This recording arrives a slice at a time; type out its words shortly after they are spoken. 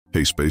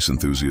Hey space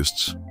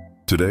enthusiasts,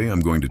 today I'm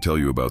going to tell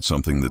you about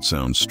something that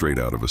sounds straight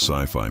out of a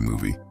sci-fi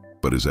movie,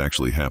 but is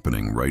actually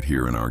happening right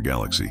here in our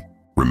galaxy.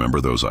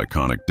 Remember those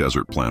iconic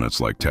desert planets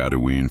like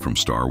Tatooine from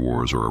Star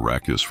Wars or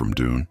Arrakis from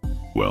Dune?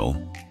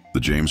 Well, the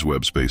James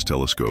Webb Space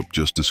Telescope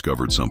just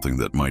discovered something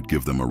that might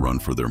give them a run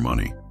for their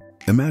money.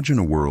 Imagine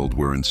a world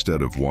where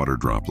instead of water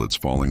droplets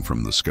falling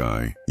from the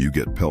sky, you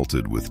get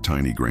pelted with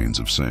tiny grains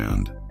of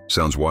sand.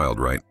 Sounds wild,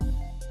 right?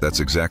 That's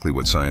exactly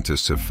what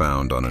scientists have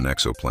found on an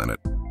exoplanet,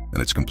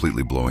 and it's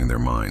completely blowing their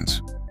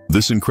minds.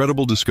 This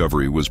incredible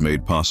discovery was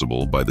made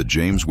possible by the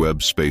James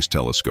Webb Space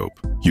Telescope,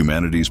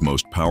 humanity's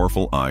most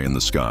powerful eye in the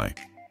sky.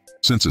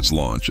 Since its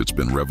launch, it's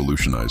been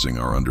revolutionizing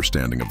our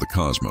understanding of the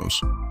cosmos,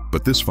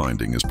 but this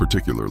finding is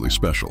particularly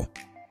special.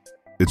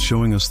 It's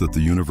showing us that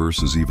the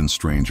universe is even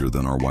stranger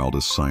than our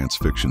wildest science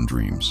fiction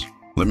dreams.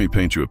 Let me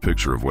paint you a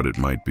picture of what it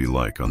might be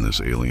like on this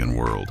alien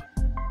world.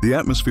 The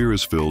atmosphere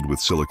is filled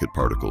with silicate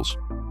particles,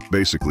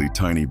 basically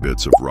tiny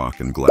bits of rock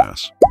and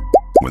glass.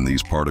 When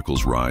these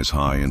particles rise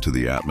high into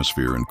the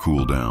atmosphere and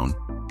cool down,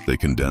 they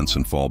condense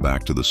and fall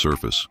back to the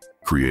surface,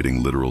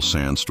 creating literal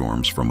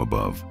sandstorms from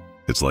above.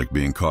 It's like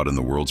being caught in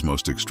the world's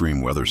most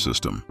extreme weather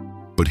system.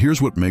 But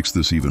here's what makes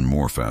this even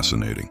more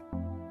fascinating.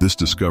 This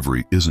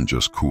discovery isn't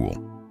just cool.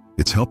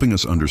 It's helping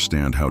us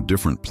understand how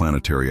different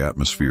planetary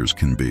atmospheres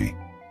can be.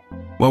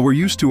 While we're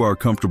used to our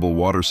comfortable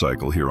water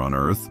cycle here on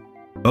Earth,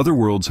 other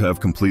worlds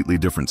have completely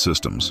different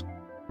systems.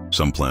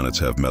 Some planets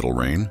have metal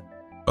rain,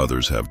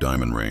 others have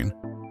diamond rain,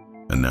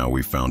 and now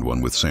we've found one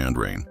with sand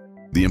rain.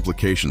 The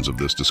implications of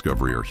this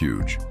discovery are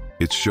huge.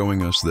 It's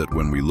showing us that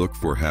when we look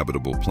for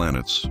habitable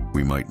planets,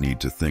 we might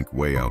need to think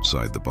way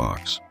outside the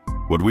box.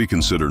 What we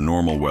consider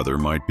normal weather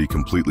might be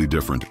completely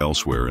different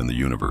elsewhere in the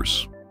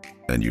universe.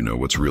 And you know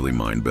what's really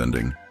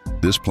mind-bending?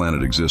 This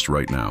planet exists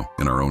right now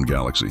in our own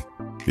galaxy.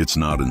 It's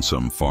not in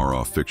some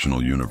far-off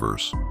fictional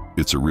universe.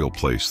 It's a real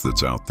place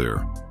that's out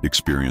there,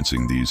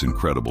 experiencing these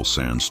incredible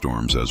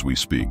sandstorms as we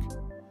speak.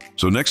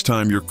 So next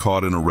time you're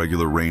caught in a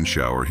regular rain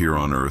shower here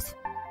on Earth,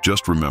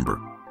 just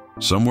remember,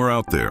 somewhere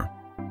out there,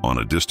 on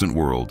a distant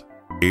world,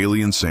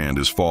 alien sand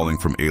is falling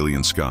from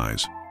alien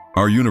skies.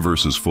 Our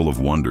universe is full of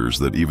wonders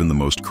that even the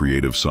most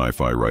creative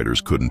sci-fi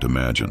writers couldn't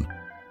imagine,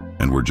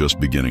 and we're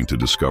just beginning to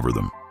discover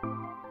them.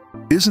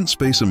 Isn't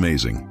space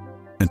amazing?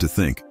 And to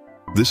think,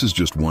 this is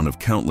just one of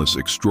countless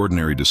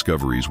extraordinary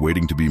discoveries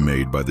waiting to be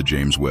made by the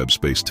James Webb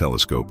Space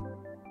Telescope.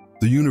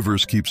 The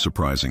universe keeps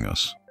surprising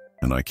us,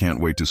 and I can't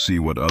wait to see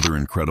what other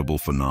incredible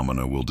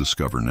phenomena we'll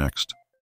discover next.